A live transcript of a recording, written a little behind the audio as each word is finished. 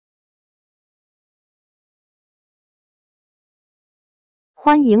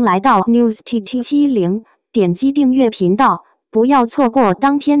欢迎来到 News TT70，点击订阅频道，不要错过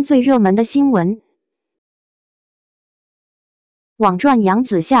当天最热门的新闻。网传杨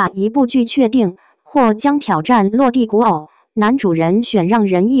紫下一部剧确定，或将挑战落地古偶，男主人选让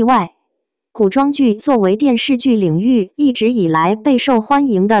人意外。古装剧作为电视剧领域一直以来备受欢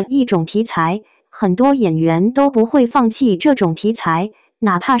迎的一种题材，很多演员都不会放弃这种题材，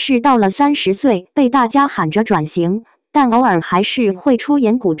哪怕是到了30岁被大家喊着转型，但偶尔还是会出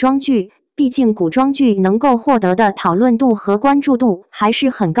演古装剧，毕竟古装剧能够获得的讨论度和关注度还是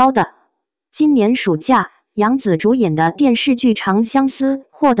很高的。今年暑假，杨紫主演的电视剧《长相思》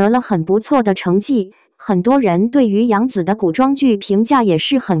获得了很不错的成绩，很多人对于杨紫的古装剧评价也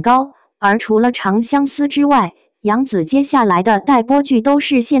是很高。而除了《长相思》之外，杨紫接下来的待播剧都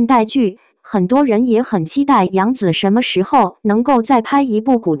是现代剧，很多人也很期待杨紫什么时候能够再拍一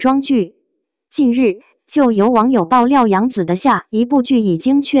部古装剧。近日，就有网友爆料杨紫的下一部剧已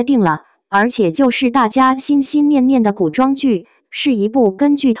经确定了，而且就是大家心心念念的古装剧，是一部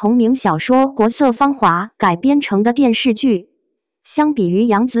根据同名小说《国色芳华》改编成的电视剧。相比于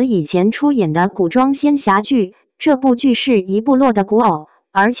杨紫以前出演的古装仙侠剧，这部剧是一部落的古偶，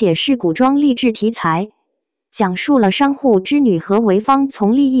而且是古装励志题材，讲述了商户织女和韦芳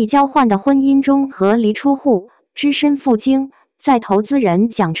从利益交换的婚姻中和离出户，只身赴京，在投资人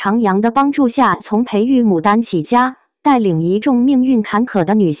蒋长阳的帮助下，从培育牡丹起家，带领一众命运坎坷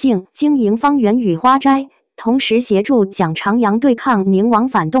的女性经营方圆与花斋，同时协助蒋长阳对抗宁王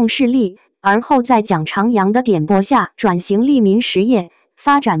反动势力，而后在蒋长阳的点拨下转型利民实业，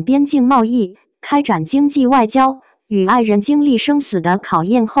发展边境贸易，开展经济外交，与爱人经历生死的考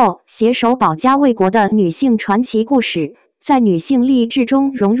验后携手保家卫国的女性传奇故事，在女性励志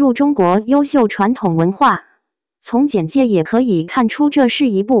中融入中国优秀传统文化。从简介也可以看出，这是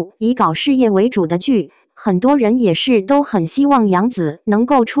一部以搞事业为主的剧，很多人也是都很希望杨紫能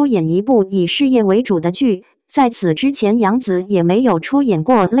够出演一部以事业为主的剧，在此之前杨紫也没有出演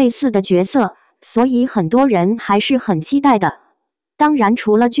过类似的角色，所以很多人还是很期待的。当然，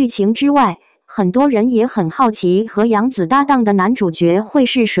除了剧情之外，很多人也很好奇和杨紫搭档的男主角会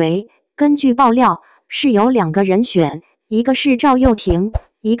是谁。根据爆料，是有2个人选，一个是赵又廷，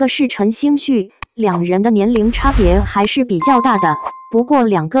一个是陈星旭，两人的年龄差别还是比较大的，不过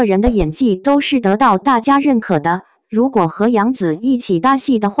2个人的演技都是得到大家认可的，如果和杨紫一起搭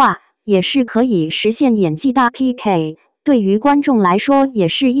戏的话，也是可以实现演技大 PK， 对于观众来说也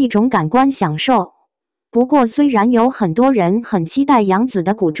是一种感官享受。不过虽然有很多人很期待杨紫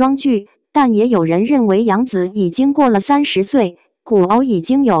的古装剧，但也有人认为杨紫已经过了30岁，古偶已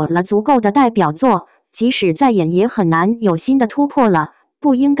经有了足够的代表作，即使再演也很难有新的突破了，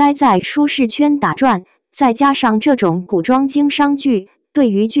不应该在舒适圈打转。再加上这种古装经商剧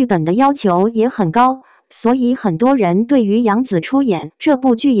对于剧本的要求也很高，所以很多人对于杨紫出演这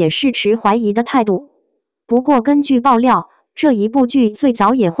部剧也是持怀疑的态度。不过根据爆料，这一部剧最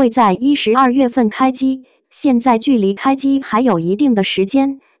早也会在12月份开机，现在距离开机还有一定的时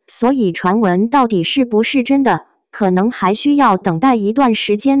间，所以传闻到底是不是真的，可能还需要等待一段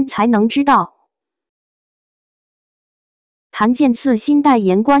时间才能知道。檀健次新代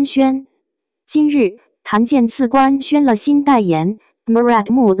言官宣，今日檀健次官宣了新代言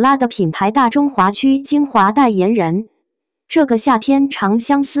Murad 穆拉的品牌大中华区精华代言人。这个夏天长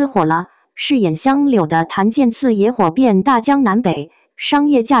相思火了，饰演香柳的檀健次也火遍大江南北，商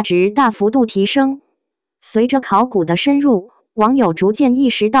业价值大幅度提升。随着考古的深入，网友逐渐意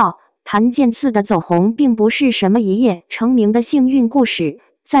识到，檀健次的走红并不是什么一夜成名的幸运故事，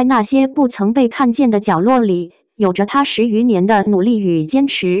在那些不曾被看见的角落里，有着他10余年的努力与坚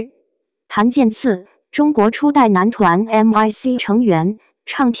持。檀健次，中国初代男团 MIC 成员，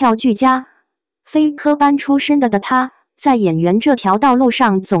唱跳俱佳。非科班出身的他，在演员这条道路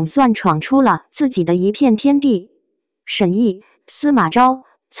上总算闯出了自己的一片天地。沈毅、司马昭、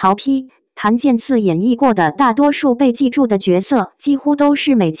曹丕，檀健次演绎过的大多数被记住的角色几乎都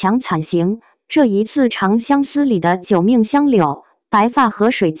是美强惨型，这一次《长相思》里的九命香柳，白发和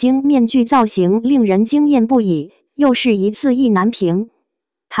水晶面具造型令人惊艳不已，又是一次意难平。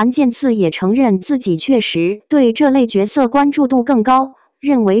檀健次也承认自己确实对这类角色关注度更高，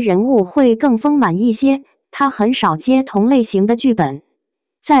认为人物会更丰满一些，他很少接同类型的剧本。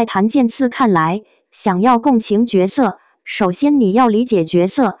在檀健次看来，想要共情角色，首先你要理解角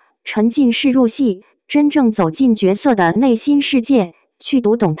色，沉浸式入戏，真正走进角色的内心世界，去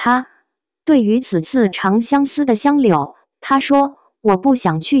读懂他。对于此次长相思的香柳，他说：“我不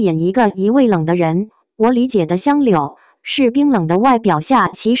想去演一个一味冷的人，我理解的香柳是冰冷的外表下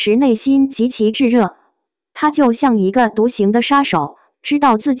其实内心极其炙热。他就像一个独行的杀手，知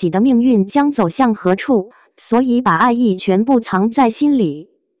道自己的命运将走向何处，所以把爱意全部藏在心里。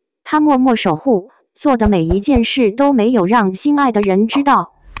他默默守护，做的每一件事都没有让心爱的人知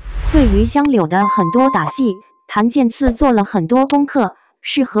道。对于香柳的很多打戏，檀健次做了很多功课，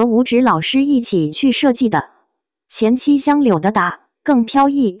是和吴芷老师一起去设计的。前期香柳的打更飘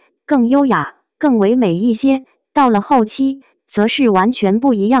逸、更优雅、更唯美一些，到了后期则是完全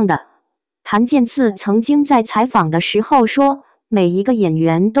不一样的。檀健次曾经在采访的时候说，每一个演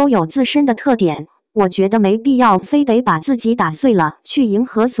员都有自身的特点，我觉得没必要非得把自己打碎了去迎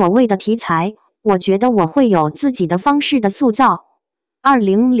合所谓的题材，我觉得我会有自己的方式的塑造。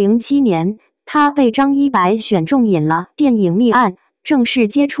2007年，他被张一白选中演了电影《密案》，正式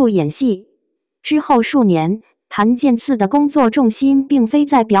接触演戏。之后数年，檀健次的工作重心并非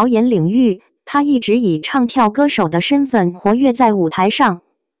在表演领域，他一直以唱跳歌手的身份活跃在舞台上。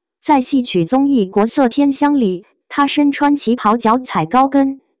在戏曲综艺《国色天香》里，他身穿旗袍脚踩高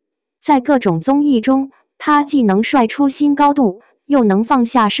跟。在各种综艺中，他既能帅出新高度，又能放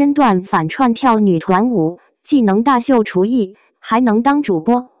下身段反串跳女团舞，既能大秀厨艺，还能当主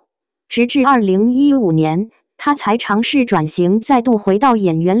播。直至2015年，他才尝试转型，再度回到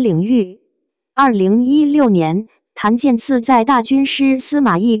演员领域。2016年，檀健次在大军师司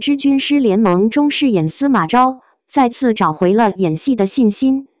马懿之军师联盟中饰演司马昭，再次找回了演戏的信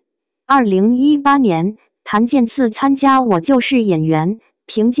心。2018年，檀健次参加《我就是演员》，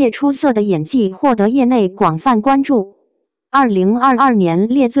凭借出色的演技获得业内广泛关注。2022年，《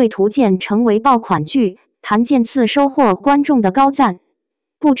猎罪图鉴》成为爆款剧，檀健次收获观众的高赞。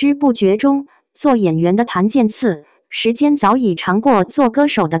不知不觉中，做演员的檀健次，时间早已长过做歌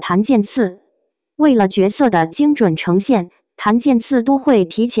手的檀健次。为了角色的精准呈现，檀健次都会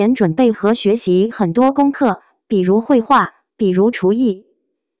提前准备和学习很多功课，比如绘画，比如厨艺。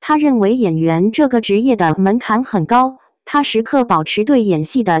他认为演员这个职业的门槛很高，他时刻保持对演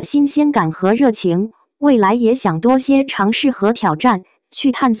戏的新鲜感和热情，未来也想多些尝试和挑战，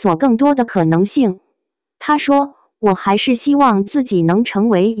去探索更多的可能性。他说，我还是希望自己能成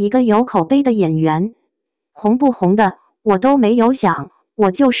为一个有口碑的演员，红不红的我都没有想，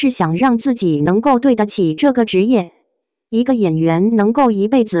我就是想让自己能够对得起这个职业。一个演员能够一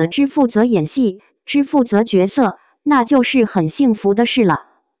辈子只负责演戏，只负责角色，那就是很幸福的事了。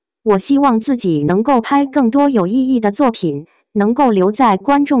我希望自己能够拍更多有意义的作品，能够留在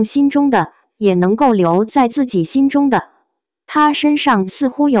观众心中的，也能够留在自己心中的。他身上似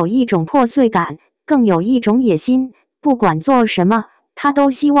乎有一种破碎感，更有一种野心，不管做什么，他都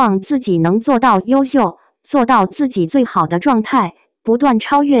希望自己能做到优秀，做到自己最好的状态，不断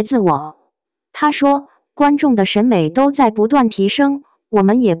超越自我。他说，观众的审美都在不断提升，我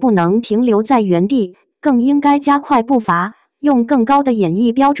们也不能停留在原地，更应该加快步伐，用更高的演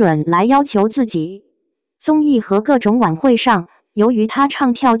绎标准来要求自己。综艺和各种晚会上，由于他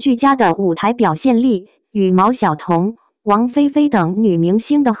唱跳俱佳的舞台表现力，与毛晓彤、王菲菲等女明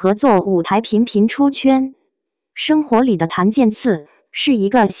星的合作舞台频频出圈。生活里的檀健次是一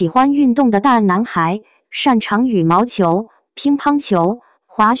个喜欢运动的大男孩，擅长羽毛球、乒乓球、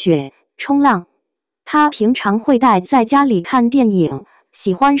滑雪、冲浪。他平常会待在家里看电影，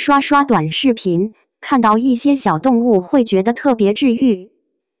喜欢刷短视频，看到一些小动物会觉得特别治愈。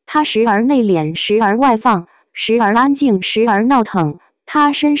他时而内敛，时而外放，时而安静，时而闹腾。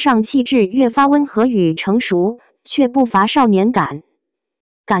他身上气质越发温和与成熟，却不乏少年感。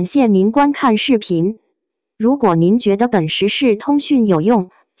感谢您观看视频。如果您觉得本时事通讯有用，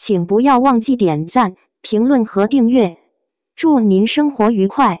请不要忘记点赞、评论和订阅。祝您生活愉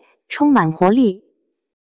快，充满活力。